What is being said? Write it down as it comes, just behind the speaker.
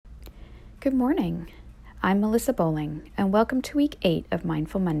Good morning. I'm Melissa Bowling, and welcome to week 8 of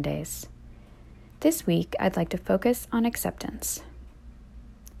Mindful Mondays. This week, I'd like to focus on acceptance.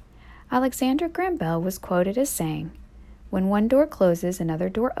 Alexander Graham Bell was quoted as saying, "When one door closes, another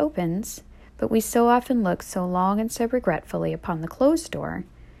door opens, but we so often look so long and so regretfully upon the closed door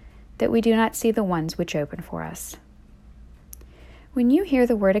that we do not see the ones which open for us." When you hear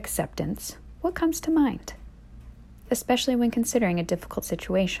the word acceptance, what comes to mind? Especially when considering a difficult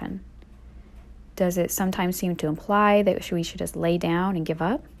situation. Does it sometimes seem to imply that we should just lay down and give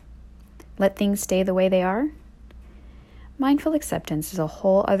up? Let things stay the way they are? Mindful acceptance is a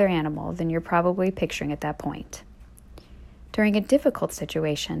whole other animal than you're probably picturing at that point. During a difficult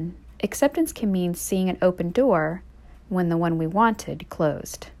situation, acceptance can mean seeing an open door when the one we wanted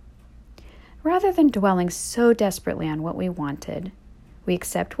closed. Rather than dwelling so desperately on what we wanted, we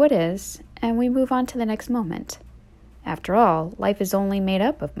accept what is and we move on to the next moment. After all, life is only made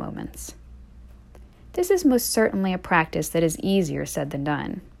up of moments. This is most certainly a practice that is easier said than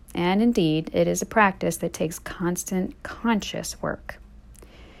done, and indeed, it is a practice that takes constant, conscious work.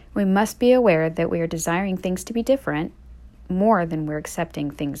 We must be aware that we are desiring things to be different more than we're accepting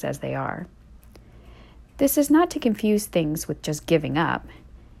things as they are. This is not to confuse things with just giving up.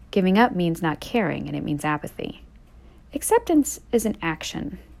 Giving up means not caring, and it means apathy. Acceptance is an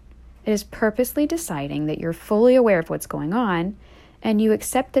action. It is purposely deciding that you're fully aware of what's going on, and you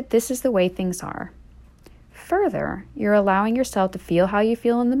accept that this is the way things are. Further, you're allowing yourself to feel how you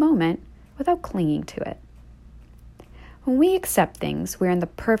feel in the moment without clinging to it. When we accept things, we're in the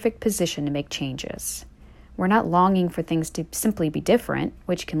perfect position to make changes. We're not longing for things to simply be different,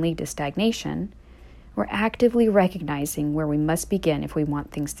 which can lead to stagnation. We're actively recognizing where we must begin if we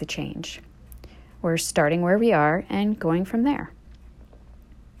want things to change. We're starting where we are and going from there.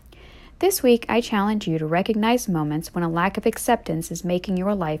 This week, I challenge you to recognize moments when a lack of acceptance is making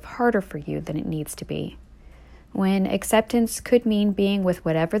your life harder for you than it needs to be. When acceptance could mean being with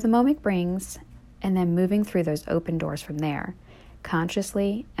whatever the moment brings and then moving through those open doors from there,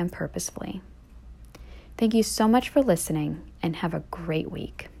 consciously and purposefully. Thank you so much for listening and have a great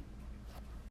week.